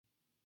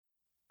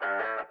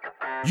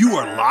You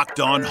are Locked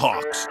On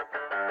Hawks,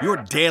 your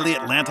daily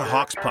Atlanta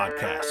Hawks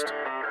podcast.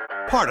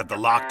 Part of the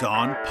Locked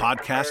On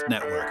Podcast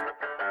Network.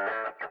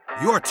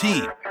 Your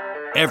team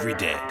every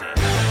day.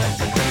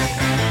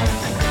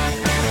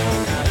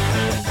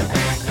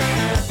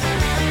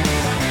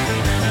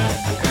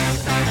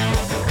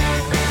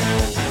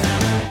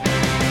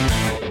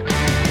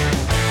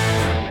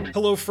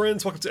 Hello,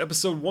 friends. Welcome to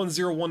episode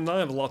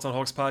 1019 of the Locked On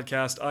Hawks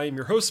podcast. I am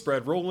your host,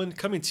 Brad Rowland,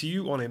 coming to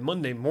you on a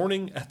Monday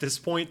morning at this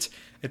point.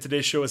 And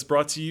today's show is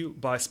brought to you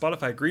by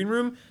Spotify Green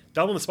Room.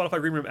 Download the Spotify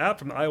Green Room app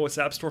from the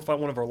iOS App Store.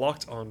 Find one of our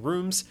Locked On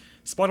rooms.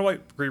 Spotify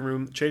Green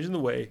Room, changing the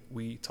way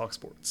we talk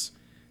sports.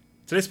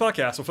 Today's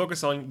podcast will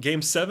focus on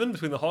Game 7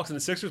 between the Hawks and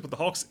the Sixers, with the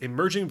Hawks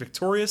emerging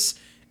victorious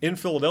in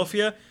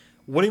Philadelphia,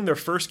 winning their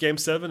first Game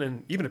 7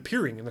 and even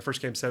appearing in the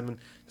first Game 7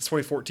 since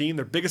 2014.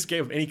 Their biggest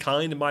game of any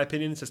kind, in my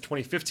opinion, since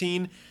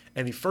 2015,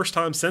 and the first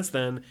time since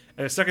then,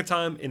 and the second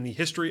time in the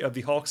history of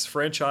the Hawks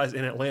franchise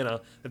in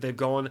Atlanta that they've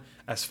gone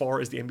as far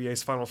as the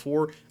NBA's Final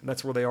Four, and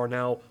that's where they are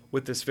now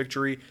with this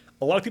victory.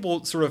 A lot of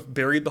people sort of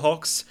buried the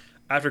Hawks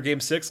after Game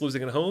 6,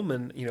 losing at home,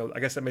 and I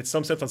guess that made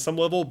some sense on some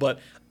level, but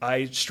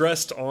I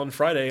stressed on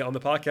Friday on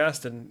the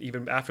podcast, and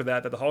even after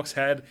that the Hawks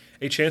had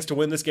a chance to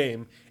win this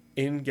game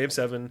in Game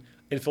 7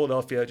 in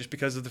Philadelphia, just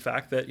because of the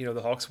fact that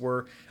the Hawks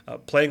were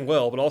playing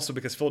well, but also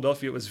because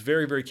Philadelphia was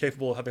very, very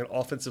capable of having an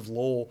offensive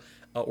lull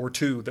or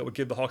two that would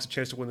give the Hawks a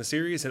chance to win the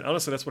series. And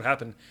honestly, that's what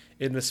happened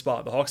in this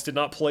spot. The Hawks did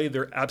not play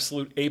their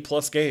absolute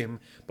A-plus game,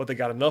 but they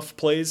got enough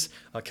plays.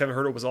 Kevin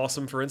Huerter was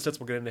awesome, for instance.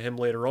 We'll get into him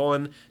later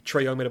on.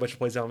 Trae Young made a bunch of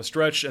plays down the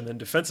stretch, and then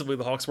defensively,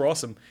 the Hawks were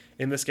awesome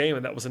in this game,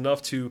 and that was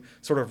enough to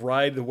sort of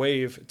ride the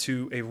wave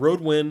to a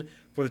road win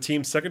for the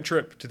team's second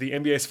trip to the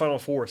NBA's Final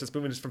Four since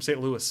moving from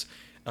St. Louis.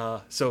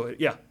 So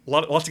yeah, a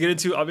lot to get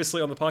into,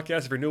 obviously, on the podcast.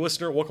 If you're a new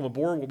listener, welcome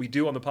aboard. What we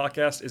do on the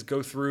podcast is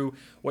go through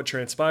what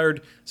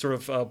transpired, sort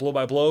of blow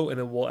by blow, and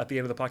then we'll, at the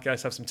end of the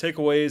podcast, have some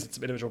takeaways and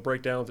some individual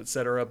breakdowns,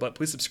 etc. But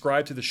please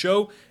subscribe to the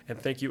show, and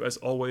thank you, as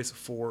always,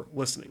 for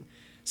listening.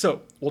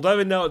 So we'll dive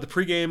in now at the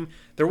pregame.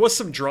 There was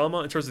some drama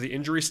in terms of the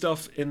injury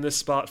stuff in this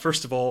spot.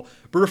 First of all,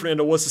 Bruno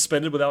Fernando was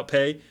suspended without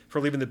pay for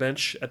leaving the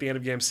bench at the end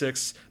of Game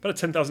 6.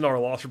 About a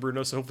 $10,000 loss for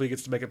Bruno, so hopefully he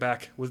gets to make it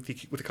back with the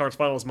conference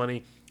finals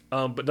money.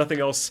 But nothing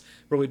else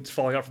really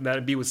falling out from that.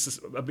 And B was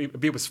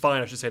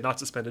fine, I should say, not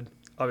suspended,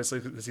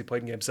 obviously, because he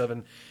played in Game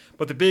 7.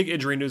 But the big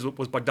injury news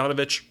was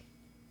Bogdanovic. He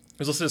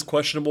was listed as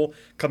questionable,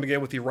 coming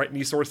in with the right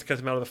knee soreness that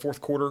kept him out of the fourth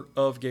quarter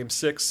of Game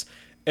 6.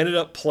 Ended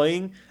up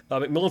playing.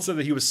 McMillan said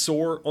that he was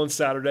sore on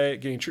Saturday,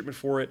 getting treatment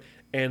for it,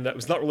 and that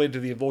was not related to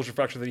the avulsion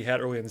fracture that he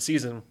had early in the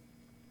season.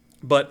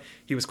 But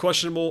he was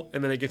questionable,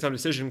 and then a game-time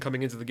decision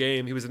coming into the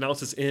game. He was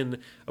announced as in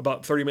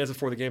about 30 minutes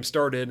before the game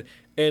started,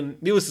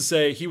 and needless to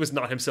say, he was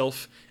not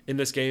himself in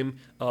this game.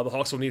 The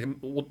Hawks will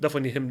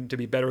definitely need him to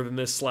be better than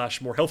this,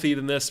 / more healthy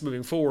than this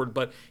moving forward,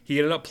 but he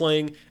ended up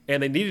playing,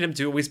 and they needed him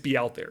to at least be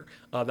out there.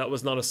 That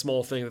was not a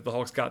small thing that the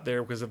Hawks got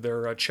there because of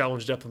their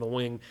challenge depth on the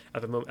wing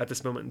at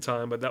this moment in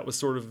time, but that was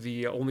sort of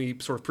the only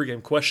sort of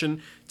pregame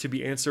question to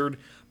be answered.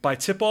 By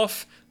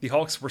tip-off, the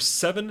Hawks were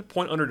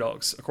 7-point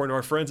underdogs, according to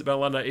our friends at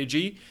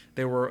BetOnline.ag.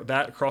 They were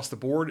that across the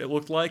board, it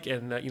looked like,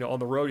 and on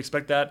the road, you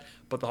expect that,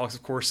 but the Hawks,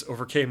 of course,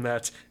 overcame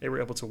that. They were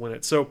able to win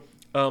it. So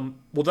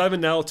we'll dive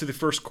in now to the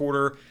first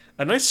quarter.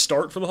 A nice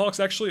start for the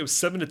Hawks, actually. It was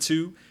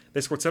 7-2.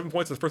 They scored 7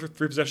 points in the first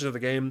 3 possessions of the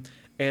game,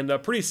 and a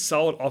pretty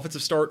solid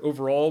offensive start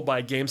overall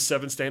by Game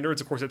 7 standards.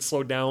 Of course, it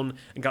slowed down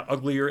and got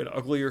uglier and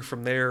uglier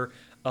from there.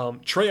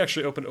 Trae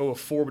actually opened 0 of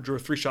 4, but drew a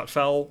 3-shot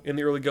foul in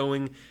the early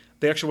going.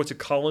 They actually went to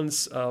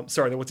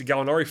they went to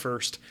Gallinari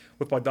first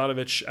with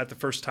Bogdanovic at the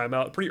first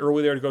timeout. Pretty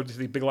early there to go to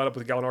the big lineup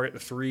with Gallinari at the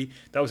 3.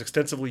 That was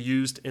extensively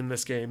used in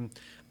this game.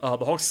 The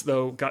Hawks,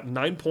 though, got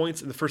 9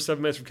 points in the first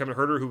 7 minutes from Kevin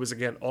Huerter, who was,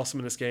 again, awesome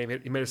in this game.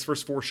 He made his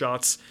first 4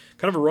 shots.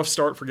 Kind of a rough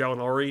start for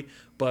Gallinari,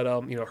 but,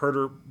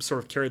 Huerter sort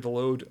of carried the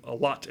load a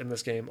lot in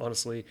this game,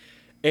 honestly.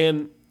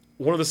 And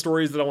one of the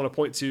stories that I want to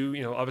point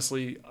to,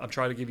 obviously I'm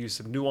trying to give you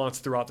some nuance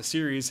throughout the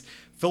series.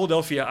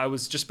 Philadelphia, I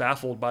was just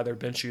baffled by their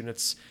bench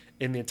units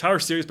in the entire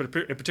series, but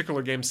in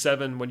particular Game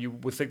 7, when you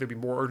would think there'd be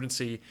more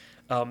urgency.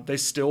 They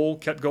still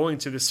kept going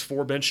to this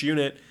 4-bench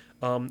unit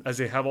as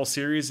they have all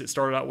series. It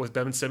started out with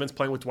Ben Simmons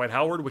playing with Dwight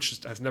Howard, which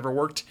has never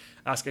worked.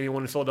 Ask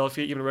anyone in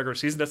Philadelphia, even in regular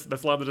season, that's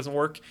a line that doesn't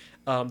work.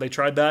 They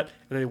tried that,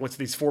 and then they went to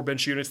these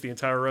 4-bench units the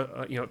entire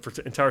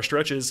for entire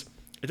stretches.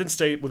 It didn't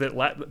stay with it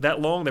that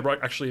long.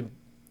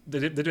 They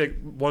did make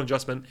one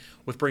adjustment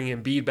with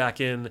bringing Embiid back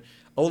in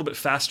a little bit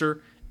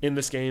faster in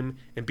this game.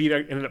 Embiid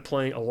ended up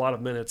playing a lot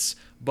of minutes,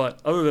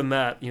 but other than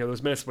that,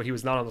 those minutes when he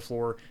was not on the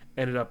floor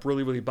ended up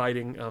really, really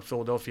biting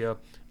Philadelphia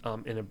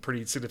in a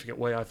pretty significant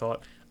way, I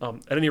thought.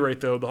 At any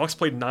rate, though, the Hawks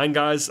played 9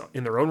 guys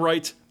in their own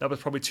right. That was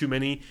probably too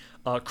many.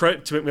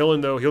 Credit to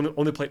McMillan, though. He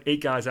only played 8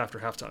 guys after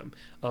halftime.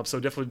 So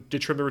definitely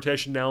did trim the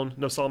rotation down.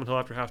 No Solomon Hill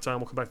after halftime.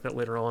 We'll come back to that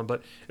later on.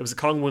 But it was a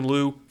Kongwon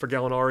Liu for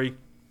Gallinari,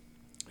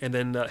 and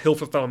then Hill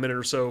for about a minute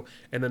or so,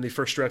 and then the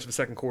first stretch of the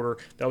second quarter,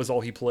 that was all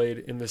he played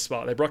in this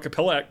spot. They brought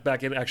Capella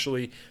back in,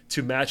 actually,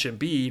 to match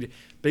Embiid.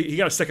 He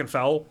got a second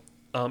foul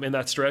in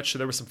that stretch, so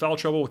there was some foul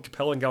trouble with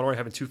Capella and Gallinari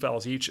having 2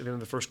 fouls each at the end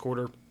of the first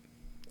quarter.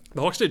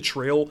 The Hawks did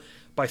trail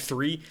by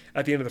 3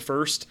 at the end of the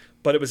first,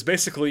 but it was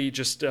basically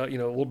just a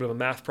little bit of a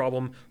math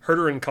problem.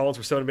 Herter and Collins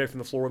were 7 away from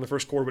the floor in the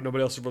first quarter, but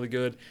nobody else was really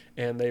good,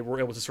 and they were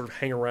able to sort of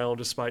hang around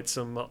despite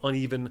some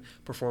uneven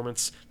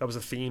performance. That was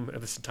a theme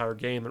of this entire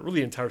game, and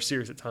really the entire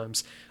series at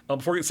times.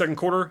 Before we get the second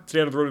quarter,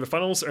 today on the road to the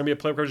finals, our NBA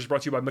playoff coverage is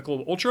brought to you by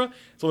Michelob Ultra.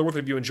 It's only worth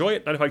it if you enjoy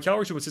it. 95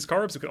 calories, 2.6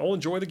 carbs. You can all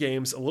enjoy the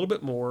games a little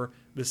bit more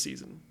this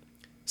season.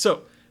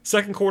 So,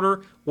 second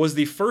quarter was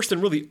the first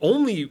and really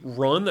only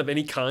run of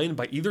any kind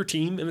by either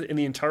team in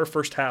the entire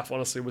first half,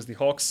 honestly, was the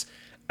Hawks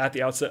at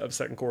the outset of the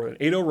second quarter. An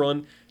 8-0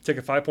 run, take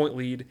a 5-point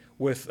lead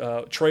with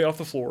Trae off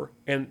the floor.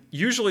 And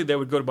usually they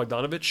would go to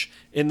Bogdanovich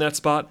in that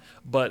spot,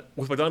 but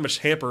with Bogdanovich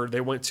hampered,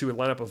 they went to a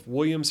lineup of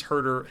Williams,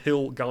 Herter,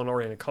 Hill,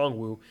 Gallinari, and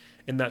Okongwu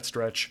in that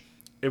stretch.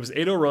 It was an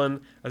 8-0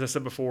 run, as I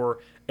said before,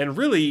 and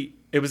really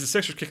it was the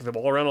Sixers kicking the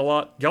ball around a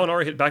lot.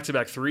 Gallinari hit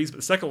back-to-back threes, but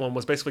the second one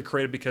was basically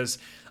created because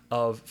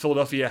of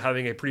Philadelphia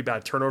having a pretty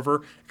bad turnover.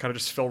 It kind of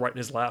just fell right in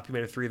his lap. He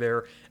made a 3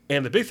 there.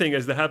 And the big thing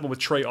is that happened with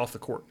Trae off the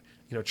court.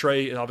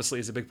 Trae obviously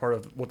is a big part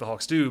of what the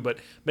Hawks do, but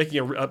making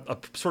a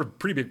sort of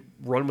pretty big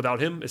run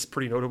without him is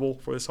pretty notable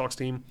for this Hawks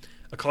team.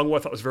 Okongwu I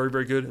thought was very,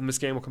 very good in this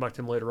game. We'll come back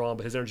to him later on,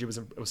 but his energy was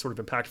sort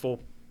of impactful.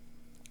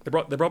 They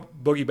brought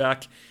Boogie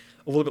back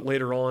a little bit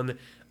later on.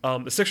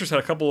 The Sixers had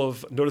a couple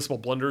of noticeable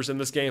blunders in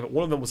this game, but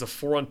one of them was a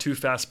 4-on-2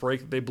 fast break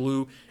that they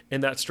blew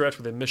in that stretch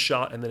where they missed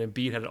shot, and then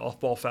Embiid had an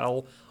off-ball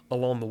foul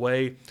along the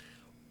way.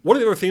 One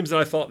of the other themes that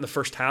I thought in the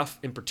first half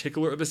in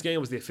particular of this game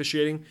was the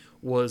officiating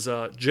was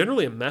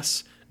generally a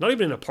mess, not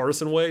even in a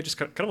partisan way, just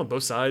kind of on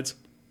both sides.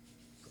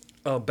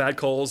 Bad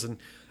calls, and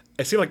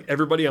it seemed like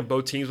everybody on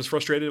both teams was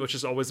frustrated, which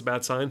is always a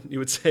bad sign, you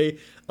would say.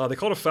 They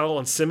called a foul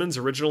on Simmons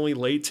originally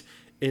late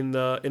in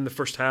the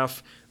first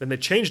half. Then they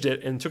changed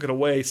it and took it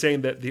away,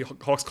 saying that the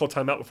Hawks called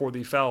timeout before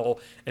the foul,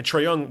 and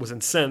Trae Young was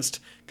incensed,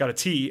 got a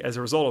T as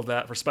a result of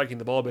that for spiking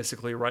the ball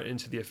basically right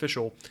into the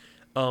official.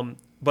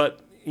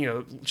 But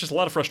just a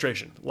lot of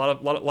frustration, a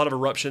lot of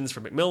eruptions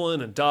from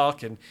McMillan and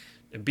Doc and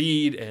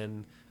Embiid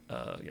and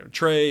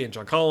Trae and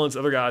John Collins,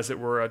 other guys that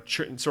were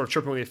sort of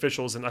chirping with the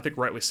officials, and I think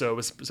rightly so. It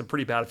was some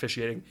pretty bad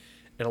officiating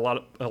in a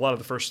lot of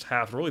the first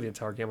half and really the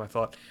entire game, I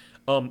thought.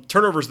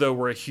 Turnovers though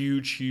were a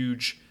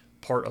huge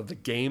part of the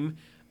game,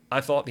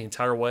 I thought, the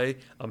entire way.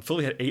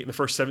 Philly had 8 in the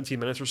first 17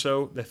 minutes or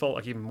so. They felt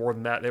like even more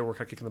than that. They were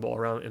kind of kicking the ball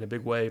around in a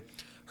big way.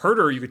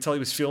 Herter, you could tell he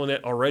was feeling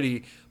it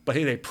already, but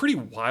he had a pretty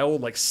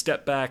wild,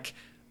 step back,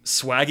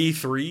 swaggy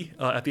 3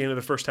 at the end of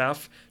the first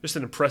half. Just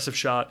an impressive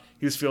shot.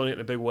 He was feeling it in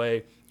a big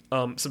way.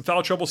 Some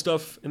foul trouble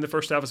stuff in the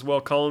first half as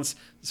well.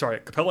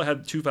 Capella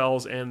had 2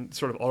 fouls and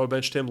sort of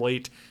auto-benched him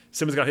late.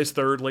 Simmons got his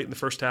 3rd late in the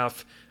first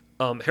half.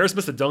 Harris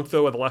missed a dunk,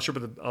 though, at the last trip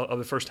of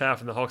the first half,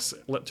 and the Hawks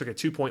took a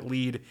 2-point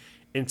lead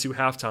into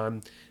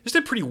halftime. Just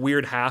a pretty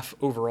weird half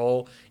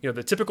overall.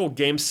 The typical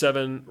Game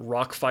 7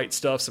 rock fight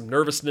stuff, some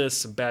nervousness,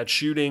 some bad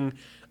shooting,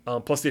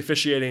 plus the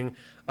officiating.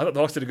 I thought the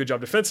Hawks did a good job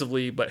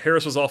defensively, but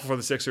Harris was awful for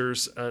the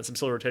Sixers, and some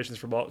silly rotations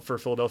for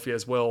Philadelphia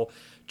as well.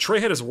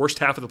 Trae had his worst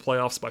half of the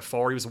playoffs by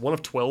far. He was 1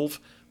 of 12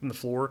 from the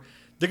floor.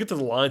 Did get to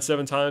the line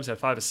 7 times, had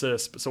 5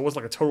 assists, so it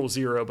wasn't like a total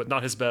 0, but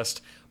not his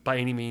best by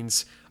any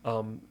means.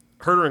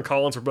 Herter and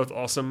Collins were both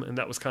awesome, and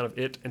that was kind of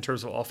it in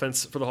terms of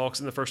offense for the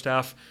Hawks in the first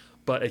half.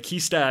 But a key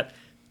stat,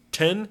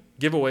 10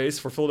 giveaways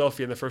for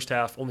Philadelphia in the first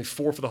half, only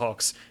 4 for the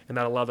Hawks, and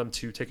that allowed them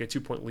to take a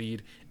 2-point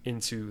lead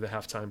into the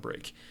halftime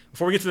break.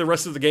 Before we get to the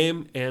rest of the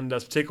game and some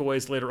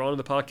takeaways later on in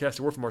the podcast,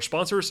 a word from our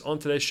sponsors on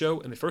today's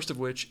show, and the first of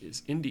which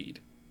is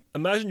Indeed.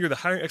 Imagine you're the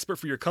hiring expert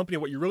for your company,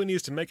 and what you really need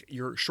is to make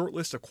your short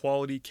list of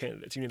quality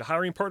candidates. You need a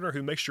hiring partner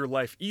who makes your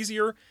life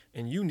easier,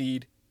 and you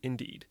need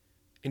Indeed.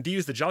 Indeed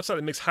is the job site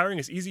that makes hiring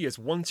as easy as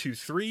 1, 2,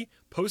 3,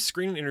 post,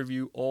 screen, and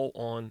interview, all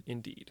on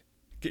Indeed.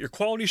 Get your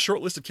quality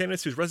short list of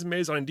candidates whose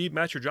resumes on Indeed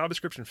match your job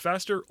description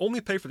faster. Only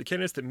pay for the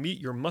candidates that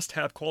meet your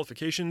must-have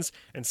qualifications,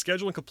 and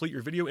schedule and complete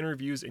your video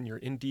interviews in your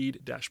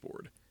Indeed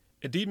dashboard.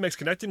 Indeed makes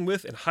connecting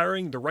with and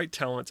hiring the right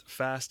talent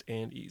fast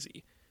and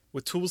easy.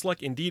 With tools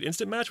like Indeed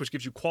Instant Match, which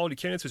gives you quality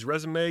candidates whose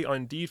resume on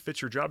Indeed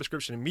fits your job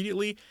description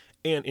immediately,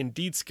 and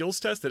Indeed Skills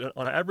Test that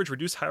on average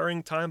reduce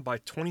hiring time by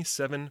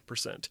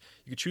 27%.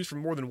 You can choose from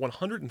more than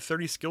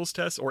 130 skills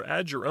tests or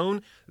add your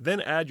own,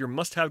 then add your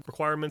must-have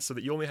requirements so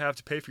that you only have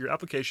to pay for your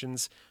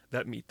applications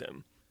that meet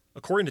them.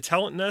 According to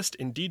Talent Nest,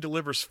 Indeed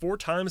delivers 4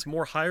 times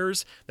more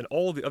hires than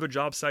all of the other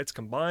job sites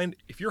combined.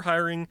 If you're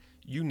hiring,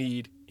 you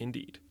need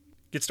Indeed.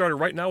 Get started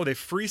right now with a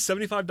free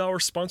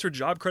 $75 sponsored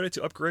job credit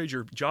to upgrade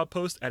your job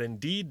post at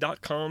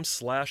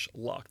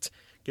Indeed.com/locked.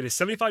 Get a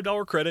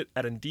 $75 credit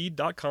at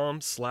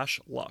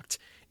Indeed.com/locked.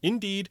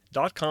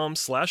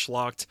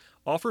 Indeed.com/locked.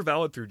 Offer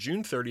valid through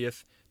June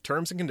 30th.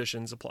 Terms and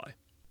conditions apply.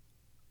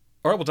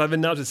 All right, we'll dive in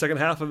now to the second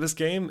half of this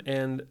game,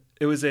 and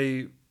it was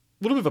a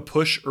little bit of a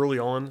push early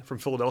on from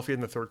Philadelphia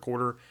in the third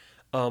quarter.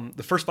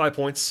 The first 5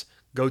 points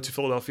go to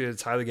Philadelphia to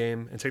tie the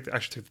game and take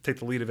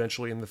the lead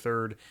eventually in the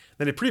third.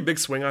 Then a pretty big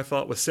swing, I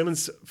thought, with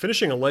Simmons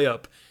finishing a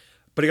layup,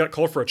 but he got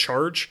called for a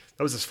charge.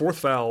 That was his 4th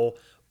foul,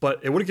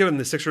 but it would have given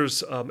the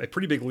Sixers a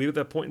pretty big lead at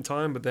that point in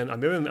time. But then on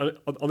the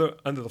other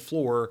end of the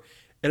floor,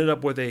 ended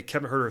up with a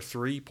Kevin Huerter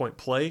 3-point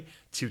play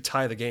to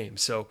tie the game.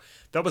 So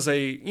that was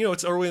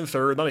it's early in the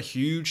third, not a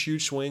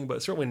huge swing,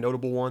 but certainly a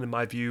notable one in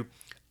my view.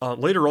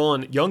 Later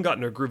on, Young got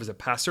in a groove as a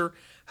passer,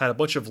 had a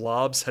bunch of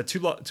lobs, had two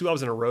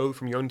lobs in a row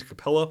from Young to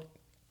Capella,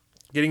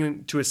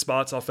 getting to his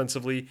spots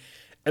offensively,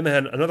 and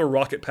then had another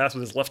rocket pass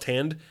with his left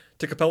hand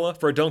to Capella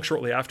for a dunk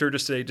shortly after,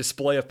 just a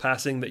display of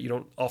passing that you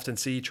don't often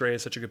see. Trae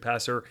is such a good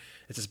passer.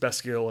 It's his best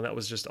skill, and that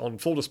was just on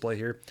full display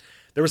here.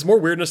 There was more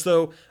weirdness,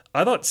 though.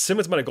 I thought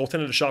Simmons might have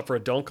goaltended a shot for a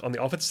dunk on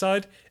the offensive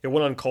side. It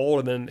went uncalled,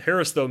 and then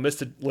Harris, though,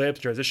 missed a layup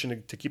in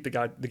transition to keep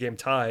the game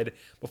tied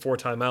before a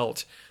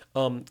timeout.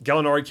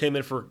 Gallinari came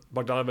in for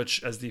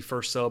Bogdanovic as the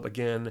first sub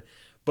again,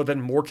 but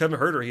then more Kevin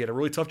Huerter. He had a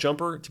really tough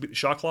jumper to beat the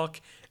shot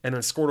clock, and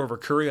then scored over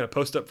Curry on a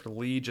post-up for the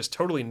lead. Just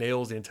totally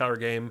nails the entire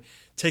game,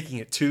 taking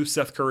it to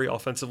Seth Curry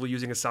offensively,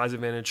 using a size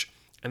advantage,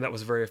 and that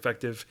was very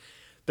effective.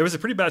 There was a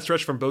pretty bad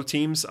stretch from both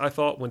teams, I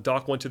thought, when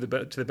Doc went to the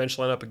bench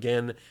lineup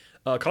again.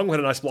 Congo had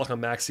a nice block on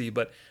Maxey,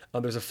 but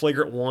there's a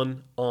flagrant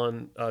one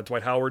on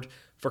Dwight Howard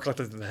for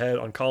collected to the head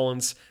on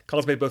Collins.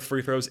 Collins made both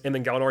free throws, and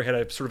then Gallinari had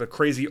a sort of a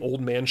crazy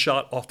old man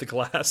shot off the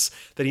glass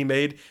that he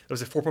made. It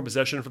was a 4-point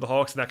possession for the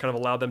Hawks, and that kind of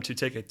allowed them to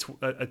take a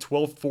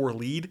 12-4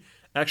 lead,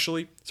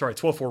 actually. Sorry,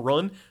 12-4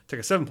 run, take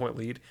a 7-point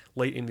lead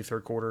late in the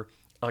third quarter.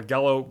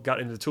 Gallo got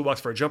into the toolbox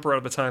for a jumper out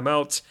of a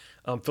timeout.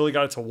 Philly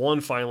got it to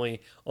 1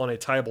 finally on a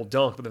tieable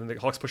dunk, but then the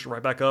Hawks pushed it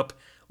right back up.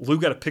 Lou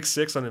got a pick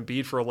 6 on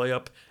Embiid for a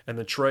layup, and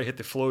then Trae hit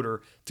the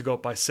floater to go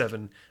up by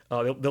 7.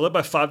 They led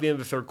by 5 at the end of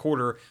the third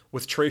quarter,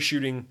 with Trae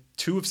shooting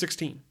 2 of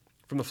 16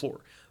 from the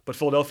floor. But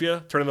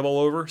Philadelphia turning the ball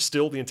over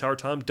still the entire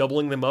time,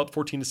 doubling them up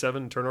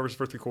 14-7 turnovers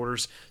for 3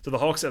 quarters. So the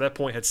Hawks at that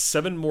point had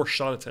 7 more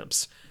shot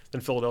attempts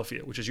than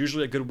Philadelphia, which is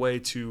usually a good way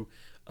to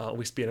at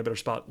least be in a better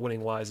spot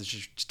winning-wise, is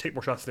just take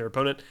more shots than their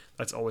opponent.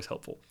 That's always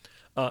helpful.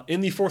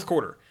 In the fourth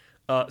quarter,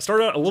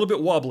 started out a little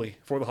bit wobbly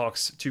for the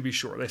Hawks, to be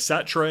sure. They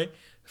sat Trae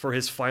for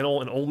his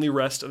final and only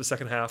rest of the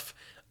second half.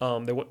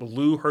 They went with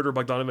Lou, Huerter,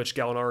 Bogdanovic,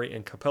 Gallinari,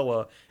 and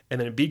Capella,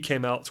 and then Embiid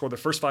came out, scored the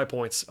first 5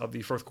 points of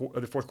the fourth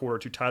quarter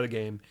to tie the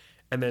game,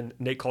 and then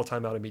Nate called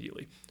timeout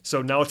immediately.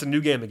 So now it's a new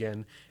game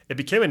again. It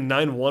became a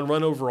 9-1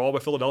 run overall by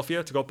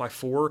Philadelphia to go up by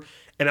 4,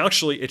 and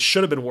actually it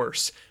should have been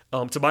worse.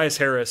 Tobias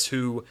Harris,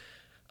 who...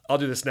 I'll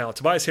do this now.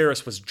 Tobias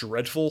Harris was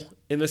dreadful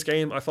in this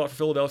game, I thought, for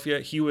Philadelphia.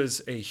 He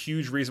was a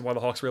huge reason why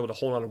the Hawks were able to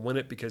hold on and win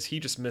it, because he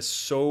just missed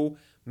so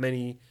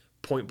many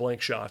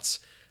point-blank shots.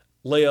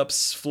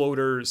 Layups,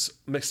 floaters,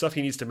 stuff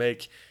he needs to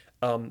make.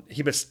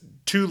 He missed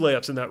 2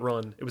 layups in that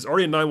run. It was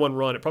already a 9-1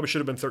 run. It probably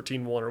should have been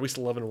 13-1 or at least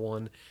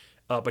 11-1,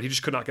 but he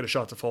just could not get a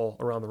shot to fall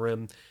around the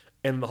rim.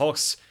 And the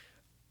Hawks,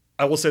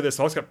 I will say this,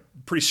 the Hawks got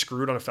pretty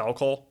screwed on a foul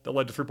call that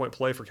led to 3-point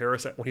play for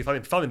Harris. When he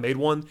finally made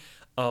one,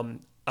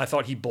 I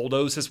thought he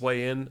bulldozed his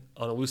way in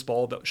on a loose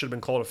ball that should have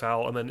been called a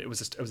foul, and then it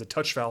was a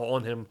touch foul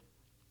on him.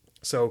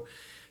 So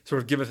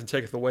sort of giveth and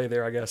taketh away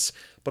there, I guess.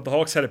 But the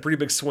Hawks had a pretty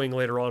big swing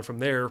later on from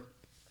there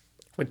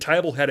when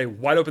Tybal had a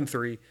wide-open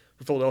 3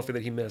 for Philadelphia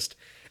that he missed,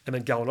 and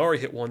then Gallinari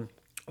hit one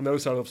on the other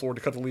side of the floor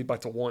to cut the lead back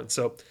to 1.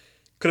 So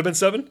could have been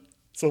 7.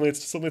 Suddenly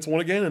it's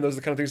 1 again, and those are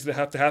the kind of things that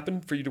have to happen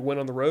for you to win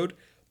on the road.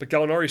 But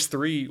Gallinari's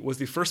 3 was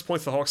the first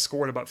points the Hawks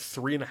scored in about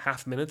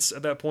 3.5 minutes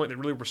at that point. They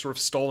really were sort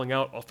of stalling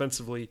out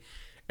offensively,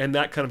 and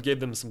that kind of gave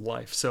them some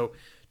life. So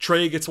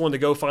Trae gets one to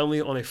go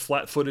finally on a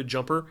flat-footed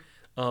jumper,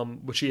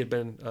 which he had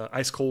been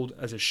ice cold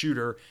as a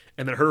shooter.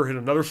 And then Huerter hit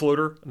another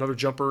floater, another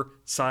jumper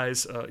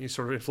size,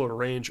 sort of in floater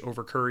range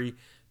over Curry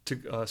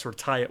to sort of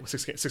tie it with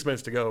 6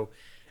 minutes to go.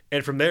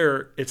 And from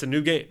there, it's a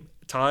new game.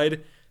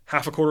 Tied,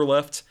 half a quarter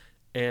left,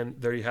 and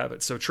there you have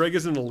it. So Trae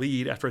gets in the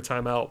lead after a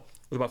timeout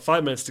with about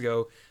 5 minutes to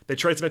go. They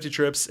trade some empty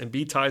trips, and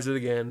Embiid ties it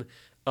again.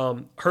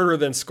 Huerter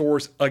then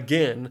scores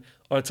again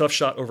on a tough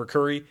shot over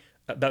Curry.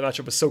 That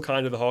matchup was so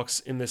kind to the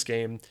Hawks in this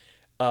game.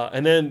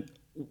 And then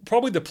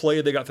probably the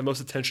play that got the most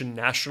attention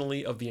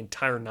nationally of the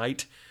entire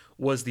night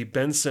was the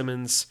Ben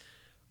Simmons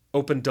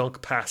open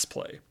dunk pass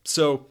play.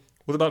 So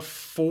with about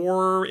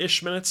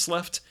 4-ish minutes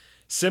left,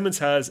 Simmons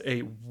has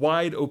a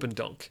wide open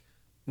dunk.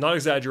 Not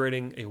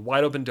exaggerating, a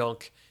wide open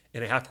dunk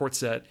in a half-court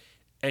set,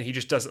 and he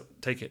just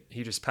doesn't take it.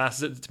 He just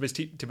passes it to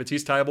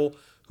Matisse Thybulle,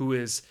 who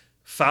is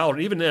fouled.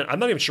 And even then, I'm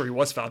not even sure he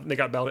was fouled. They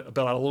got bailed out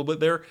a little bit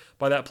there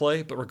by that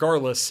play, but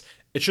regardless,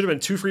 it should have been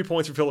 2 free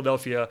points for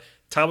Philadelphia.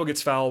 Thybulle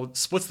gets fouled,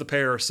 splits the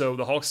pair, so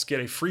the Hawks get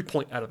a free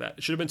point out of that.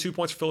 It should have been 2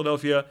 points for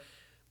Philadelphia.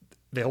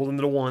 They hold them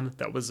to 1.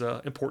 That was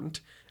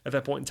important at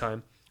that point in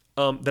time.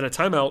 Then a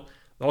timeout.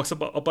 The Hawks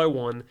up by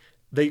 1.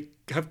 They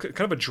have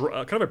kind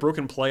of a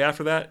broken play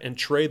after that, and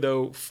Trae,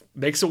 though,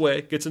 makes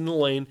away, gets into the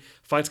lane,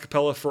 finds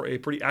Capella for a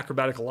pretty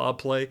acrobatic lob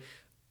play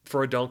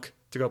for a dunk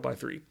to go up by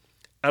 3.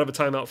 Out of a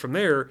timeout from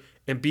there,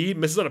 Embiid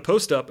misses on a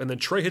post-up, and then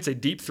Trae hits a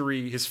deep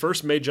 3, his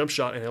first made jump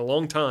shot in a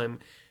long time,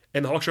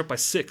 and the Hawks are up by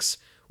 6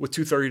 with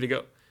 2:30 to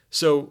go.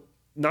 So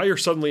now you're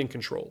suddenly in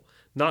control.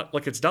 Not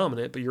like it's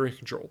dominant, but you're in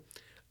control.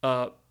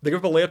 They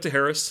give up a layup to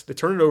Harris. They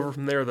turn it over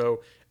from there,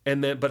 though,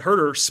 but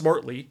Huerter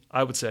smartly,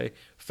 I would say,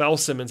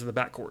 fouls Simmons in the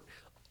backcourt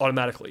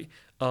automatically.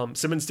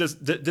 Simmons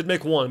did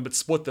make one, but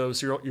split those,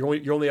 so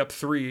you're only up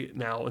 3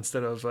 now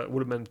instead of it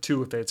would have been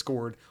 2 if they had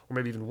scored, or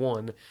maybe even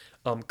 1.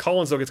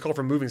 Collins, though, gets called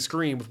for moving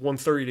screen with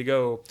 1:30 to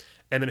go,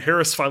 and then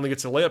Harris finally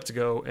gets a layup to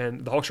go,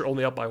 and the Hawks are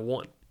only up by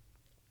 1.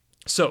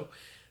 So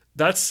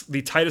that's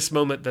the tightest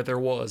moment that there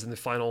was in the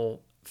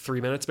final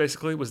 3 minutes,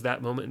 basically, was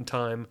that moment in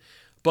time.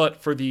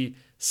 But for the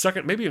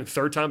second, maybe even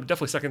third time, but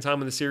definitely second time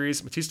in the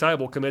series, Matisse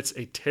Thybulle commits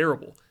a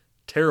terrible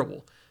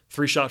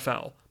 3-shot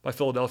foul by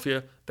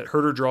Philadelphia that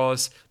Huerter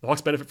draws. The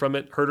Hawks benefit from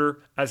it. Huerter,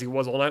 as he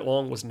was all night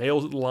long, was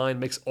nailed at the line,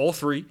 makes all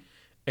 3,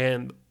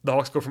 and the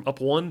Hawks go from up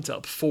 1 to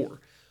up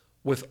 4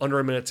 with under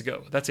a minute to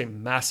go. That's a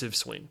massive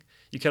swing.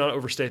 You cannot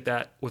overstate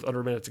that with under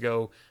a minute to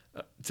go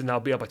to now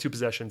be up by 2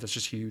 possessions. That's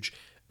just huge.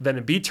 Then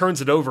Embiid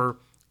turns it over,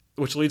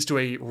 which leads to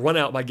a run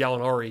out by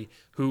Gallinari,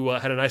 who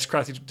had a nice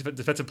crafty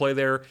defensive play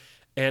there.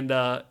 And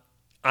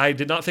I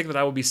did not think that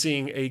I would be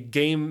seeing a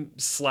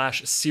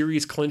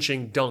game/series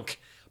clinching dunk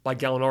by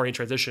Gallinari in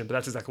transition, but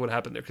that's exactly what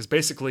happened there. Because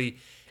basically,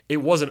 it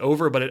wasn't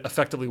over, but it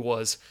effectively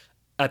was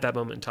at that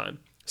moment in time.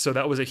 So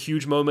that was a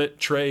huge moment.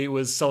 Trey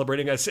was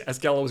celebrating as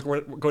Gallo was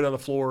going down the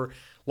floor.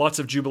 Lots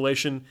of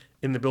jubilation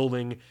in the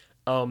building.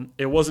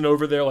 It wasn't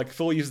over there. Like,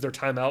 Philly uses their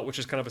timeout, which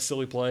is kind of a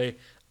silly play.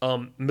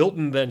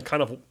 Milton then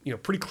kind of,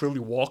 pretty clearly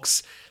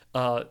walks,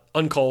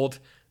 uncalled,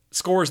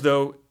 scores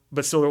though,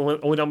 but still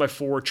they're only down by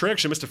 4. Trey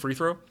actually missed a free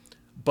throw,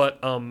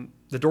 but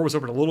the door was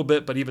open a little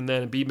bit, but even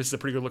then Embiid misses a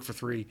pretty good look for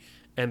 3,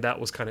 and that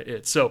was kind of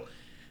it. So,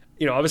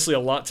 obviously a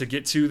lot to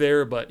get to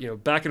there, but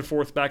back and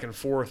forth.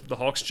 The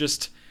Hawks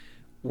just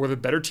were the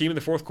better team in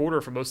the fourth quarter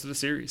for most of the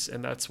series,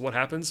 and that's what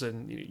happens.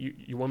 And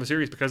you won the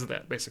series because of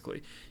that.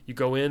 Basically, you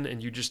go in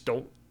and you just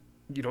don't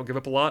give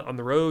up a lot on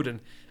the road, and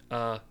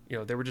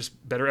they were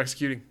just better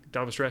executing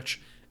down the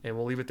stretch. And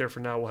we'll leave it there for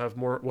now. We'll have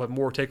more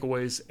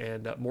takeaways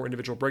and more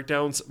individual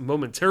breakdowns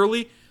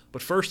momentarily.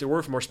 But first, a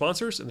word from our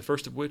sponsors, and the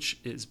first of which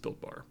is Built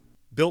Bar.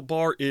 Built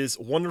Bar is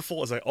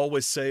wonderful, as I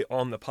always say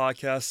on the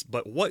podcast,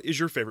 but what is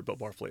your favorite Built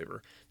Bar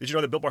flavor? Did you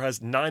know that Built Bar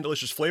has 9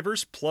 delicious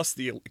flavors, plus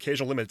the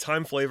occasional limited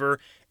time flavor?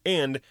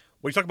 And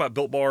when you talk about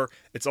Built Bar,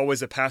 it's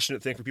always a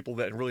passionate thing for people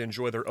that really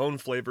enjoy their own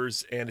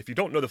flavors. And if you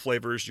don't know the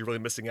flavors, you're really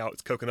missing out.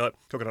 It's coconut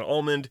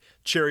almond,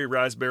 cherry,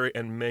 raspberry,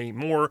 and many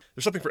more.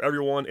 There's something for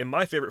everyone. And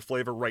my favorite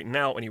flavor right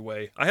now,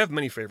 anyway, I have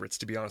many favorites,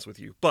 to be honest with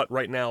you. But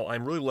right now,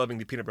 I'm really loving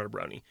the peanut butter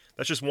brownie.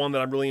 That's just one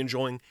that I'm really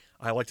enjoying.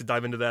 I like to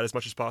dive into that as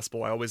much as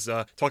possible. I always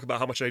talk about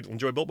how much I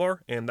enjoy Built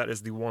Bar, and that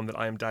is the one that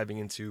I am diving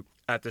into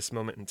at this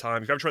moment in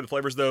time. If you haven't tried the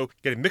flavors, though,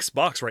 get a mixed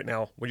box right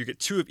now where you get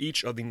 2 of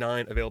each of the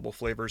 9 available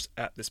flavors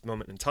at this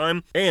moment in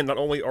time. And not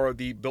only are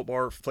the Built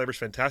Bar flavors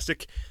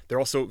fantastic, they're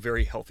also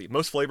very healthy.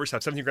 Most flavors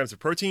have 17 grams of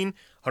protein,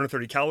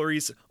 130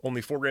 calories,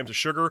 only 4 grams of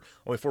sugar,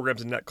 only 4 grams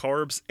of net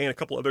carbs, and a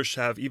couple others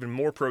have even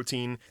more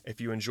protein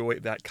if you enjoy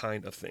that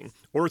kind of thing.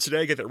 Order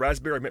today, get that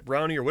raspberry mint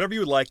brownie or whatever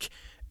you would like.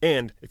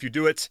 And if you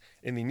do it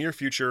in the near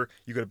future,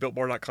 you go to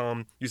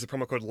BuiltBar.com, use the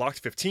promo code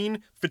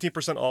LOCKED15,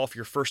 15% off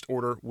your first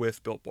order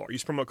with Built Bar.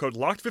 Use promo code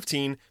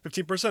LOCKED15,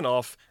 15%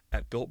 off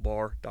at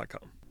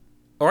BuiltBar.com.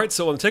 All right,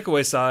 so on the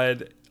takeaway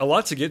side, a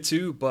lot to get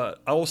to,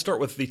 but I will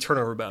start with the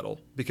turnover battle,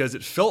 because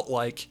it felt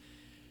like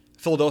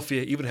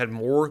Philadelphia even had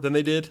more than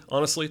they did,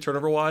 honestly,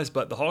 turnover-wise,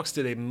 but the Hawks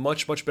did a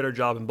much, much better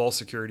job in ball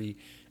security,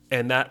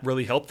 and that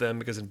really helped them,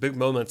 because in big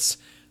moments,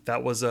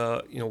 that was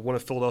one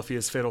of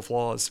Philadelphia's fatal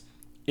flaws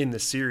in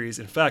this series.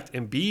 In fact,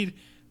 Embiid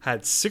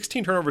had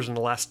 16 turnovers in the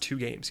last 2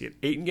 games. He had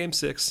 8 in Game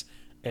 6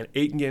 and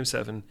 8 in Game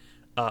 7.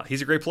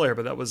 He's a great player,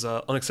 but that was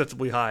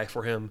unacceptably high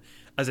for him.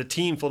 As a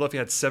team,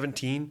 Philadelphia had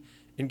 17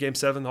 in Game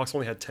 7. The Hawks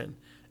only had 10.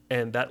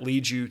 And that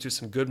leads you to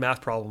some good math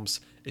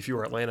problems if you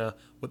were Atlanta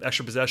with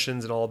extra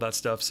possessions and all of that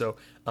stuff. So,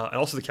 and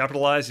also to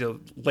capitalize,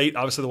 late,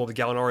 obviously the one with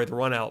Gallinari, the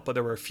run out, but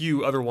there were a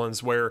few other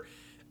ones where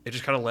it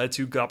just kind of led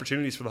to good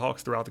opportunities for the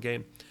Hawks throughout the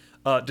game.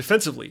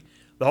 Defensively,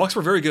 the Hawks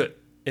were very good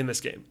in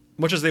this game,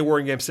 much as they were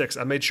in Game 6.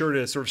 I made sure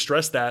to sort of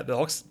stress that the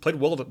Hawks played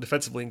well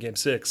defensively in Game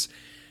 6.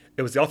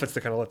 It was the offense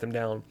that kind of let them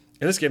down.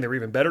 In this game, they were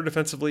even better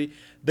defensively.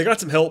 They got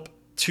some help,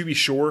 to be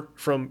sure,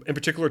 from, in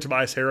particular,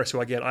 Tobias Harris,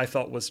 who, again, I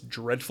thought was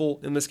dreadful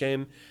in this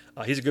game.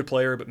 He's a good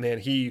player, but, man,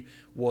 him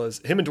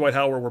and Dwight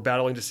Howard were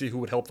battling to see who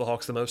would help the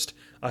Hawks the most,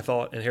 I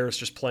thought, and Harris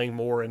just playing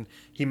more, and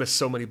he missed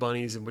so many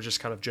bunnies and was just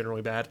kind of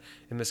generally bad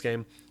in this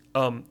game.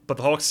 But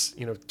the Hawks,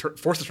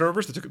 forced the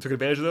turnovers. They took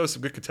advantage of those.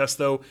 Some good contests,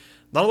 though.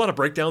 Not a lot of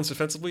breakdowns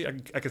defensively.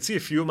 I could see a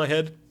few in my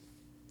head,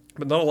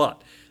 but not a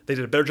lot. They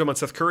did a better job on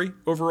Seth Curry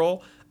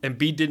overall, and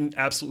Embiid didn't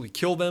absolutely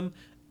kill them.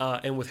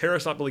 And with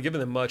Harris not really giving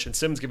them much and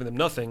Simmons giving them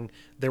nothing,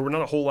 there were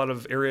not a whole lot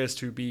of areas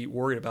to be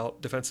worried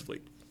about defensively.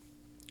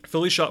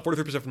 Philly shot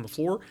 43% from the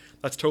floor.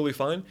 That's totally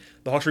fine.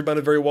 The Hawks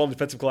rebounded very well in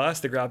defensive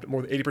glass. They grabbed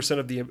more than 80%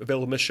 of the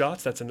available missed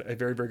shots. That's a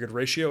very, very good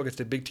ratio against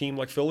a big team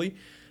like Philly.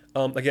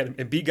 Again,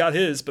 Embiid got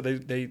his,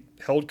 but they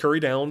held Curry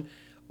down.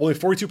 Only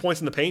 42 points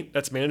in the paint.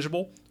 That's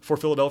manageable for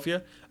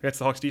Philadelphia against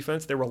the Hawks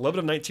defense. They were 11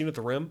 of 19 at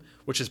the rim,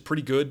 which is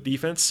pretty good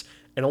defense,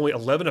 and only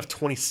 11 of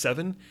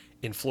 27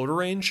 in floater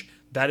range.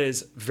 That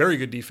is very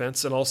good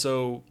defense, and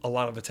also a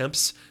lot of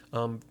attempts.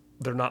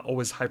 they're not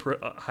always high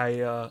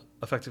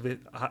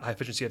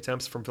efficiency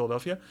attempts from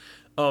Philadelphia.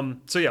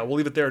 So yeah, we'll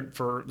leave it there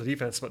for the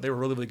defense, but they were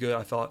really, really good,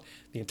 I thought,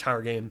 the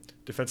entire game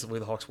defensively.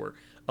 The Hawks were.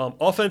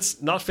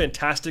 Offense, not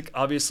fantastic,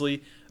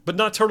 obviously, but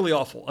not totally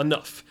awful.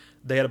 Enough.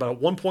 They had about a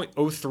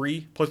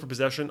 1.03 points per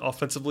possession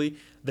offensively.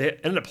 They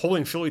ended up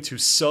holding Philly to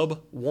sub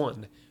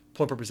 1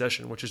 point per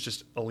possession, which is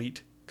just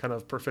elite kind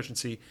of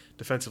proficiency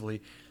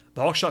defensively.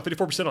 The Hawks shot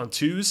 54% on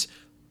twos,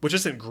 which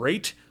isn't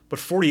great, but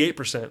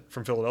 48%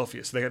 from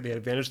Philadelphia. So they got the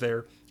advantage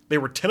there. They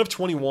were 10 of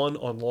 21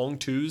 on long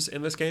twos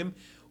in this game,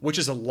 which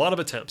is a lot of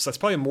attempts. That's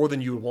probably more than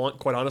you would want,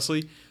 quite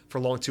honestly, for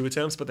long two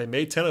attempts, but they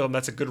made 10 of them.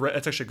 That's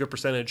actually a good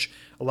percentage.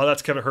 A lot of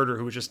that's Kevin Huerter,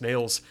 who was just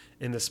nails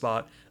in this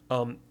spot.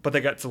 But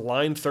they got to the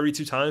line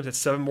 32 times. That's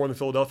 7 more than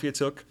Philadelphia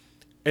took.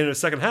 And in the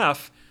second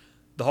half,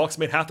 the Hawks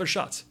made half their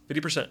shots,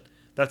 50%.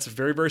 That's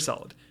very, very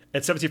solid.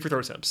 And 17 free throw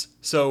attempts.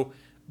 So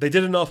they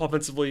did enough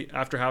offensively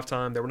after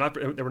halftime. They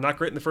were not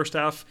great in the first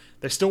half.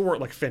 They still weren't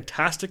like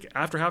fantastic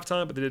after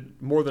halftime, but they did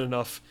more than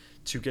enough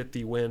to get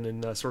the win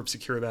and sort of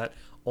secure that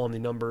on the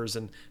numbers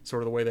and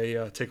sort of the way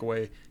they take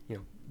away,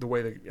 the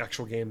way the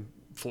actual game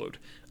flowed.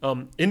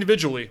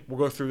 Individually, we'll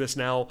go through this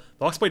now.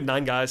 The Hawks played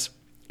 9 guys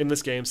in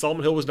this game.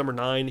 Solomon Hill was number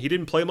 9. He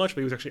didn't play much,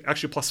 but he was actually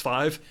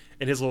 +5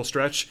 in his little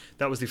stretch.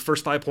 That was the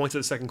first 5 points of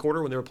the second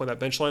quarter when they were playing that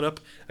bench lineup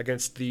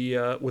against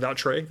the without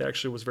Trey. That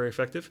actually was very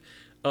effective.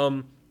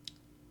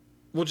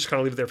 We'll just kind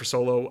of leave it there for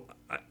Solo.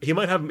 He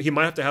might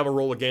have to have a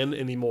role again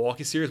in the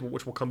Milwaukee series,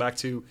 which we'll come back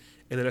to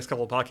in the next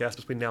couple of podcasts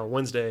between now and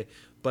Wednesday.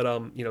 But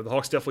the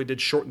Hawks definitely did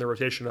shorten their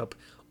rotation up.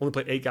 Only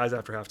played 8 guys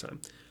after halftime.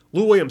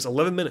 Lou Williams,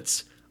 11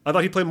 minutes. I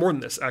thought he played more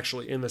than this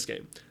actually in this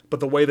game. But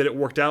the way that it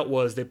worked out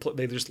was they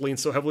just leaned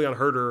so heavily on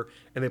Huerter,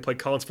 and they played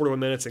Collins 41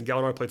 minutes, and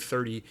Gallinari played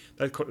 30.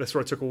 That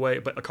sort of took away.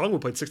 But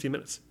Okongwu played 60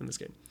 minutes in this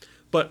game.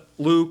 But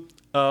Lou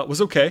was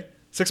okay.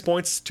 6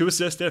 points, 2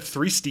 assists. They had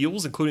 3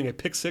 steals, including a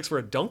pick 6 for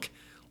a dunk.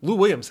 Lou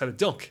Williams had a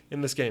dunk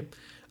in this game.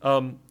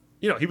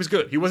 He was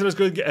good. He wasn't as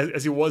good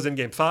as he was in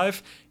Game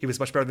 5. He was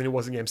much better than he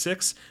was in Game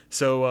 6.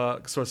 So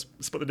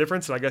split the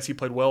difference, and I guess he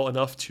played well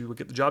enough to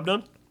get the job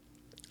done.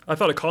 I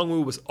thought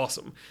Okongwu was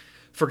awesome.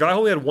 For a guy who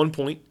only had 1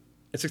 point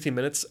in 16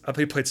 minutes, I thought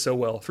he played so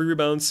well. 3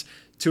 rebounds,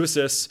 2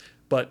 assists,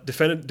 but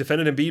defended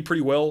Embiid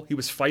pretty well. He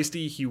was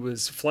feisty. He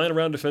was flying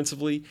around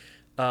defensively.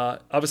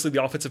 Obviously,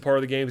 the offensive part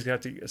of the game is going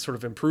to have to sort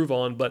of improve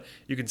on, but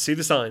you can see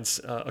the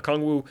signs.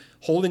 Okongwu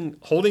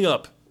holding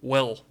up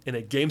well in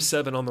a Game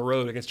 7 on the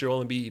road against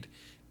Joel Embiid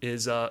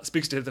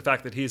speaks to the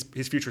fact that his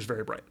future is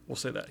very bright. We'll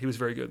say that. He was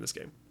very good in this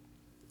game.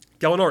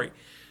 Gallinari,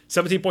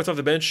 17 points off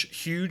the bench,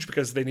 huge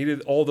because they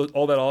needed all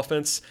that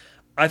offense.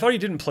 I thought he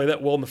didn't play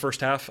that well in the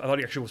first half. I thought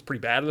he actually was pretty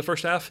bad in the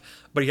first half,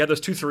 but he had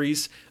those 2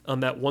 threes on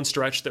that one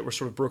stretch that were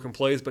sort of broken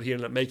plays, but he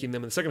ended up making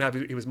them. In the second half,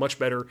 he was much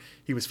better.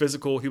 He was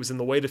physical. He was in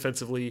the way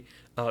defensively.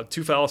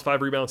 2 fouls,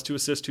 5 rebounds, 2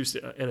 assists,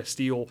 and a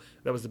steal.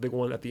 That was the big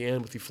one at the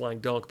end with the flying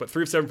dunk. But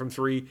 3 of 7 from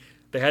 3.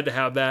 They had to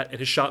have that. And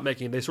his shot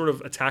making, they sort of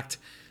attacked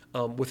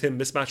with him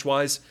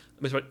mismatch-wise,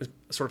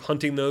 sort of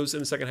hunting those in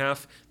the second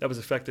half. That was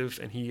effective,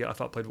 and I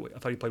thought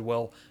he played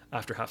well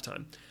after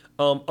halftime.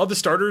 Of the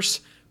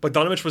starters,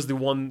 Bogdanović was the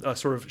one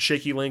sort of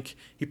shaky link.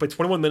 He played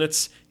 21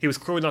 minutes. He was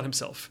clearly not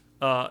himself.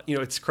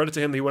 It's credit to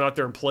him that he went out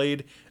there and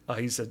played.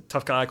 He's a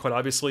tough guy, quite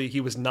obviously.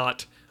 He was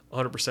not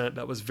 100%.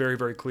 That was very,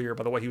 very clear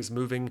by the way he was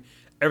moving.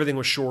 Everything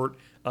was short.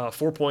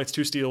 4 points,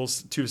 2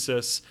 steals, 2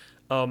 assists.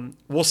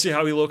 We'll see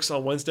how he looks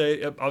on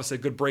Wednesday. Obviously,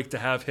 a good break to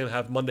have him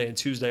have Monday and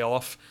Tuesday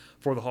off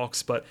for the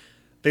Hawks, but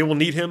they will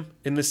need him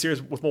in this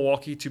series with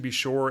Milwaukee to be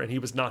sure, and he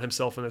was not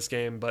himself in this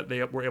game, but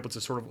they were able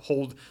to sort of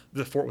hold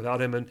the fort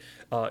without him, and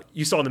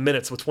you saw in the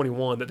minutes with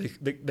 21 that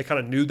they kind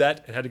of knew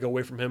that and had to go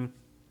away from him,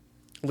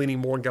 leaning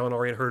more on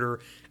Gallinari and Huerter,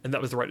 and that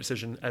was the right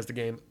decision as the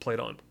game played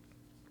on.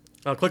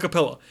 Clint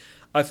Capella,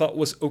 I thought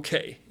was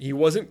okay. He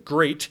wasn't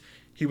great.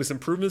 He was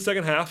improved in the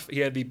second half. He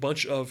had the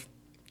bunch of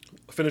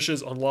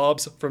finishes on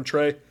lobs from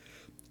Trey.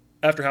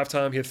 After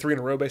halftime, he had 3 in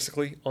a row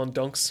basically on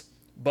dunks,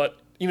 but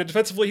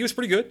defensively he was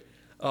pretty good.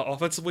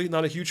 Offensively,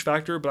 not a huge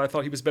factor, but I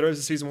thought he was better as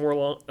the series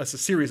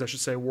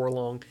wore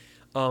along.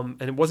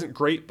 And it wasn't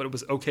great, but it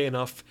was okay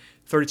enough.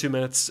 32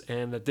 minutes,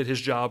 and that did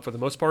his job for the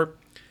most part.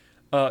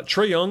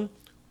 Trae Young,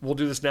 we'll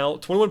do this now.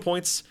 21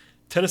 points,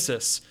 10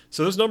 assists.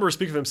 So those numbers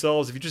speak for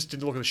themselves. If you just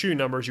didn't look at the shooting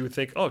numbers, you would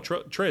think, oh,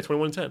 Trae,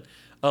 21 and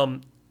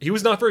 10. He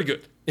was not very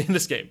good in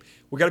this game.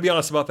 We got to be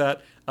honest about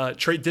that.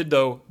 Trae did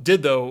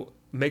though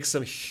make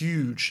some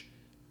huge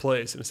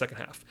plays in the second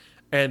half.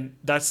 And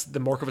that's the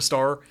mark of a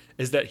star,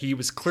 is that he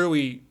was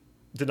clearly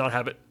did not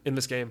have it in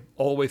this game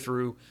all the way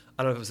through.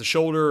 I don't know if it was the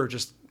shoulder or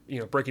just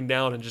breaking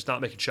down and just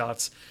not making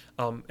shots.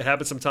 It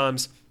happens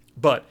sometimes,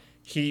 but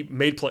he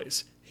made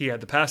plays. He had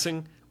the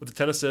passing with the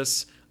 10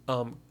 assists.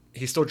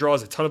 He still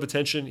draws a ton of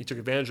attention. He took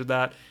advantage of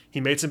that.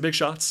 He made some big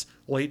shots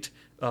late.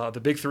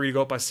 The big 3 to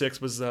go up by 6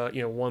 was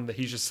one that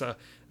he's just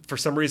for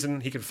some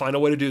reason he can find a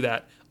way to do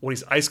that when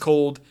he's ice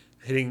cold,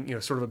 hitting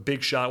sort of a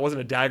big shot. It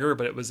wasn't a dagger,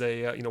 but it was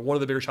a one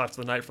of the bigger shots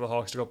of the night for the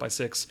Hawks to go up by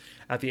 6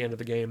 at the end of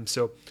the game.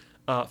 So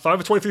 5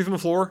 of 23 from the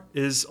floor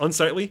is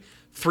unsightly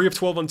 3 of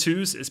 12 on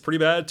twos is pretty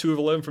bad. 2 of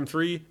 11 from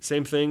 3,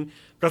 same thing.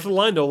 Got to the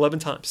line, though, 11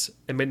 times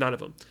and made 9 of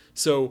them.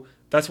 So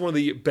that's one of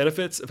the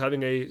benefits of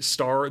having a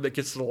star that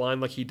gets to the line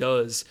like he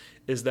does,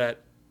 is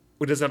that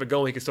when he doesn't have it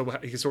going, he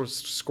can sort of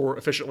score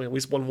efficiently at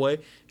least one way.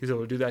 He's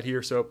able to do that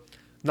here. So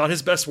not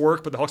his best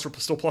work, but the Hawks were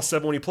still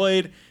 +7 when he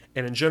played.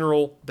 And in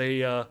general,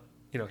 they,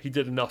 he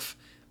did enough.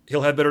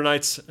 He'll have better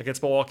nights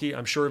against Milwaukee,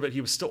 I'm sure of it. He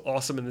was still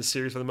awesome in this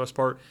series for the most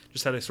part.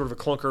 Just had a sort of a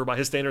clunker by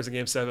his standards in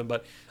Game 7.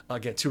 But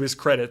again, to his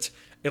credit,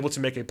 able to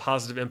make a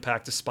positive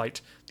impact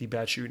despite the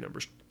bad shooting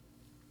numbers.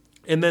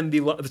 And then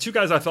the two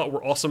guys I thought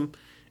were awesome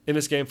in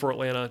this game for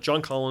Atlanta,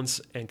 John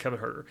Collins and Kevin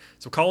Huerter.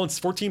 So Collins,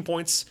 14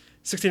 points,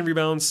 16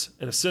 rebounds,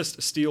 an assist,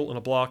 a steal, and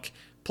a block,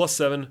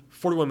 +7,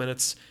 41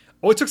 minutes.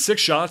 Only took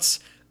 6 shots.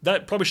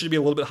 That probably should be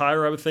a little bit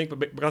higher, I would think,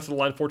 but got to the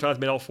line 4 times,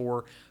 made all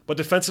 4. But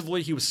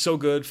defensively, he was so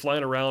good,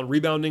 flying around,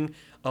 rebounding,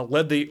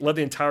 led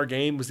the entire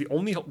game, was the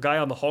only guy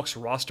on the Hawks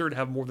roster to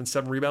have more than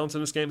 7 rebounds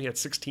in this game. He had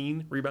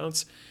 16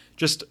 rebounds.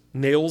 Just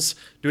nails,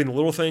 doing the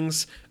little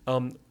things,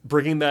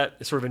 bringing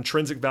that sort of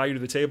intrinsic value to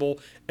the table.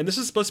 And this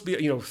is supposed to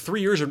be,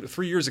 3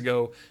 years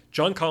ago,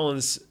 John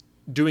Collins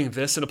doing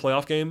this in a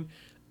playoff game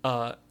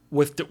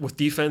with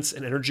defense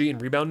and energy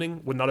and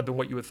rebounding would not have been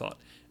what you would have thought.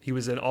 He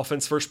was an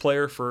offense first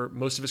player for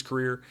most of his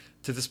career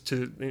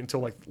until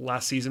like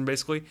last season,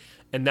 basically.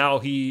 And now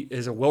he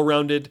is a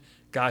well-rounded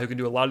guy who can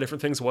do a lot of different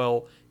things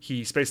well.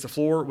 He spaced the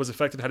floor, was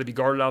effective, had to be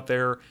guarded out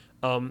there.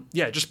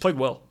 Just played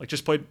well.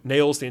 Just played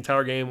nails the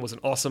entire game. Was an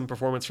awesome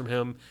performance from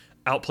him.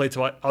 Outplayed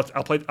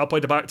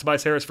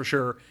Tobias Harris for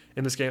sure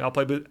in this game.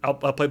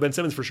 Outplayed Ben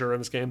Simmons for sure in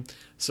this game.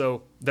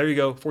 So there you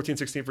go,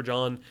 14-16 for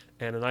John,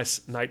 and a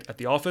nice night at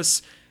the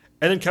office.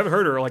 And then Kevin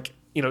Huerter,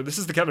 this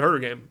is the Kevin Huerter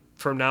game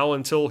from now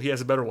until he has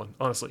a better one,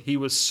 honestly. He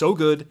was so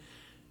good.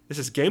 This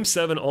is Game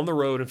 7 on the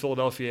road in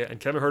Philadelphia, and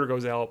Kevin Huerter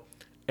goes out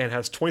and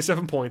has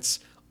 27 points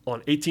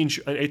on 18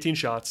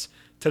 shots,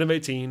 10 of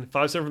 18,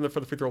 5-7 from the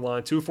free throw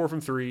line, 2 of 4 from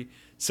 3,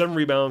 7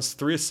 rebounds,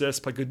 3 assists,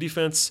 played good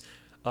defense,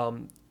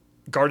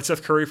 guarded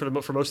Seth Curry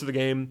for most of the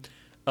game,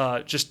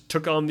 just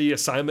took on the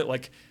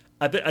assignment.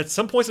 At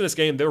some points in this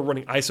game, they were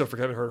running ISO for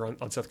Kevin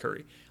Huerter on Seth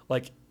Curry.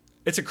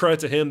 It's a credit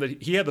to him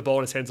that he had the ball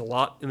in his hands a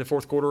lot in the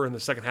fourth quarter and the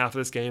second half of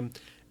this game,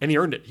 and he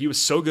earned it. He was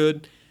so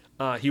good.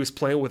 He was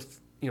playing with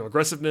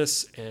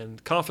aggressiveness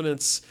and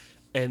confidence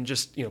and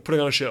just putting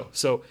on a show.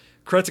 So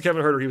credit to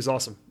Kevin Huerter. He was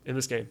awesome in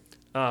this game.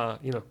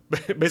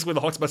 Basically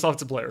the Hawks' best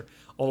offensive player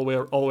all the way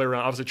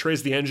around. Obviously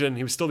Trey's the engine.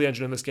 He was still the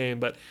engine in this game,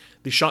 but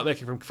the shot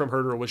making from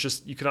Huerter was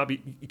just you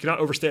cannot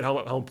overstate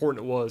how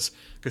important it was,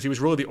 because he was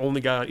really the only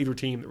guy on either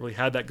team that really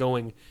had that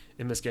going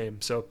in this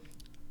game. So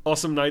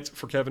awesome night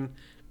for Kevin,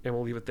 and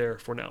we'll leave it there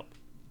for now.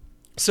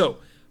 So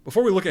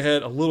before we look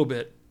ahead a little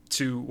bit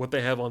to what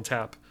they have on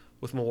tap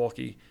with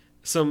Milwaukee,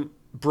 some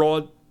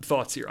broad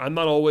thoughts here. I'm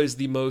not always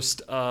the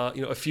most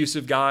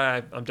effusive guy.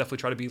 I'm definitely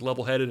trying to be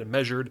level-headed and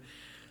measured,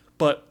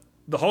 but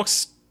the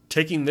Hawks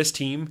taking this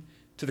team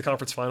to the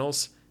conference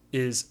finals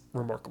is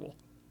remarkable.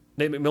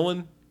 Nate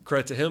McMillan,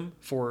 credit to him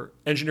for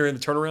engineering the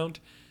turnaround.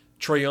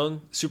 Trae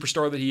Young,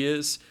 superstar that he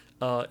is,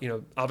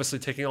 obviously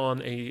taking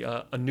on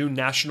a new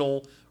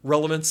national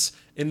relevance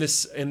in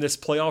this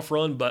playoff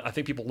run. But I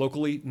think people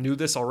locally knew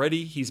this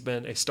already. He's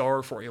been a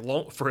star for a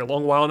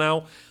long while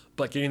now,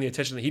 but getting the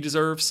attention that he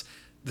deserves.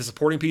 The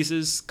supporting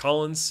pieces: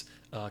 Collins,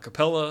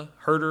 Capella,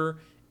 Huerter.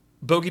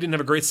 Bogey didn't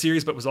have a great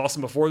series, but was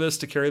awesome before this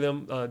to carry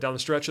them down the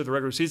stretch of the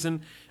regular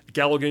season.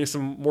 Gallo getting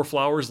some more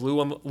flowers. Lou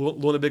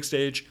on the big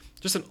stage.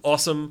 Just an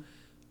awesome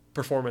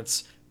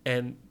performance.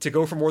 And to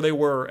go from where they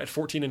were at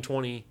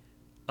 14-20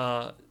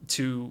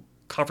 to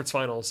conference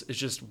finals is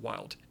just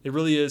wild. It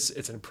really is.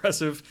 It's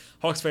impressive.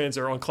 Hawks fans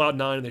are on cloud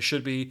 9, and they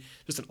should be.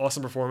 Just an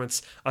awesome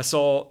performance. I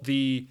saw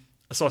a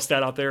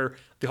stat out there.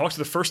 The Hawks are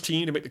the first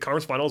team to make the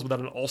conference finals without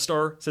an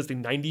all-star since the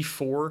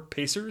 94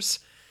 Pacers.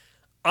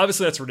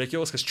 Obviously, that's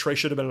ridiculous because Trae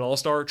should have been an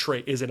all-star.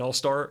 Trae is an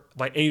all-star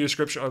by any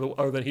description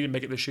other than he didn't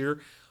make it this year.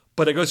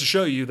 But it goes to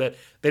show you that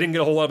they didn't get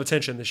a whole lot of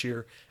attention this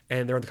year,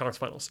 and they're in the conference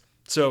finals.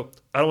 So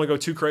I don't want to go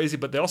too crazy,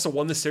 but they also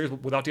won this series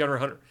without DeAndre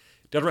Hunter.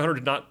 DeAndre Hunter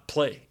did not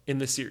play in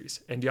this series,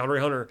 and DeAndre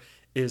Hunter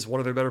is one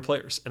of their better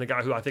players and a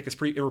guy who I think is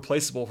pretty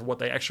irreplaceable for what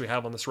they actually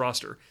have on this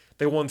roster.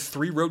 They won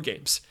 3 road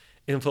games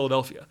in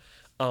Philadelphia.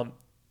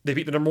 They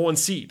beat the number 1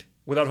 seed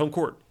without home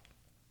court.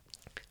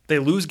 They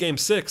lose Game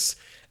 6.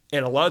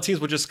 And a lot of teams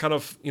would just kind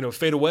of,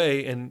 fade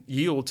away and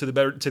yield to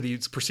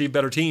the perceived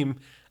better team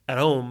at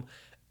home,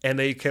 and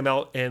they came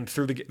out and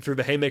threw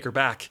the haymaker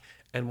back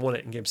and won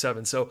it in Game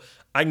 7. So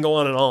I can go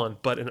on,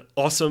 but an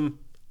awesome,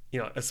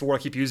 that's the word I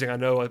keep using. I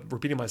know I'm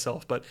repeating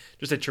myself, but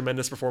just a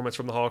tremendous performance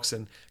from the Hawks,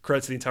 and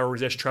credit to the entire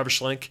organization. Travis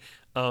Schlenk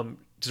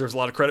deserves a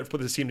lot of credit for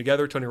putting this team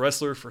together. Tony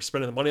Ressler for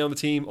spending the money on the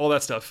team, all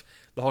that stuff.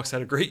 The Hawks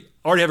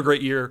already have a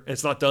great year, and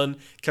it's not done.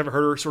 Kevin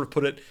Huerter sort of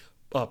put it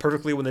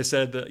perfectly when they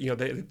said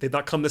that they've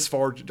not come this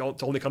far to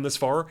only come this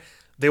far.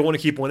 They want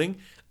to keep winning.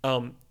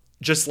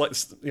 Just like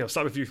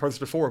stop if you've heard this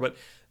before, but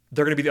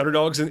they're going to be the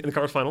underdogs in the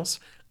conference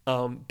finals.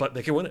 But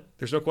they can win it.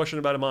 There's no question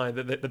about it in mind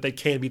that they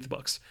can beat the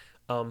Bucks.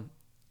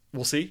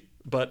 We'll see,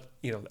 but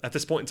at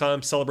this point in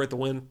time, celebrate the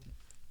win.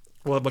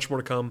 We'll have much more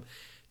to come,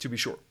 to be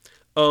sure.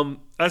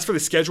 As for the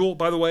schedule,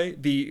 by the way,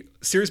 the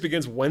series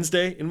begins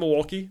Wednesday in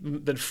Milwaukee,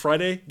 then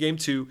Friday, Game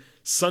 2,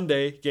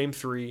 Sunday, Game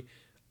 3,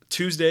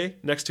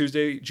 next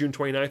Tuesday, June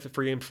 29th,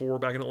 for Game 4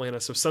 back in Atlanta.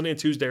 So Sunday and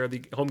Tuesday are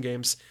the home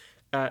games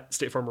at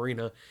State Farm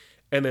Arena.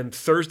 And then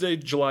Thursday,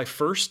 July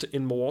 1st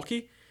in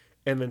Milwaukee.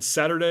 And then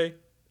Saturday,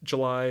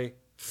 July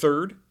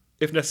 3rd,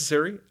 if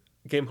necessary,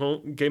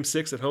 Game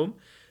 6 at home.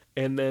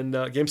 And then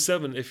Game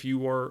 7, if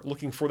you are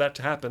looking for that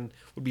to happen,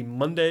 would be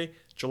Monday,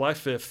 July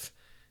 5th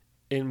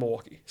in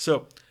Milwaukee.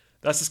 So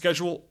that's the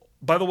schedule.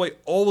 By the way,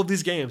 all of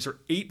these games are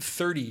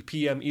 8:30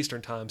 p.m.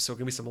 Eastern time. So going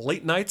to be some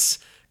late nights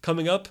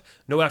coming up.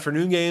 No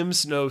afternoon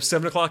games, no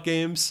 7 o'clock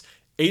games.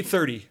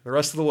 8:30 the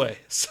rest of the way.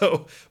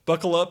 So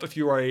buckle up if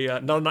you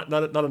are not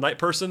a night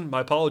person.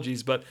 My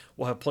apologies, but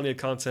we'll have plenty of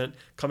content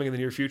coming in the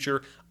near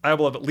future. I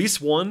will have at least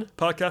one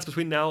podcast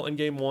between now and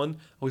Game 1.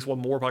 At least one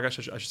more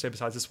podcast, I should say,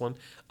 besides this one.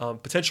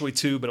 Potentially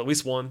 2, but at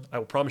least one. I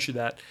will promise you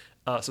that.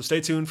 So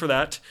stay tuned for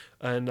that,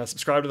 and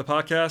subscribe to the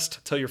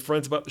podcast. Tell your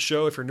friends about the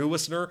show. If you're a new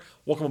listener,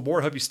 welcome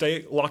aboard. I hope you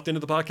stay locked into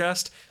the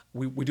podcast.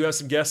 We do have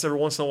some guests every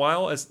once in a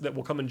while that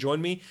will come and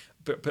join me,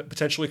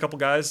 potentially a couple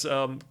guys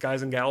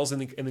and gals in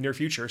the near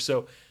future.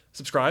 So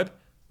subscribe,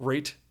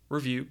 rate,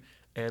 review,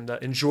 and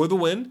enjoy the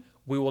win.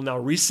 We will now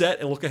reset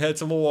and look ahead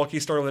to Milwaukee,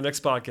 start on the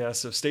next podcast.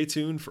 So stay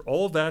tuned for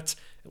all of that,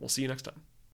 and we'll see you next time.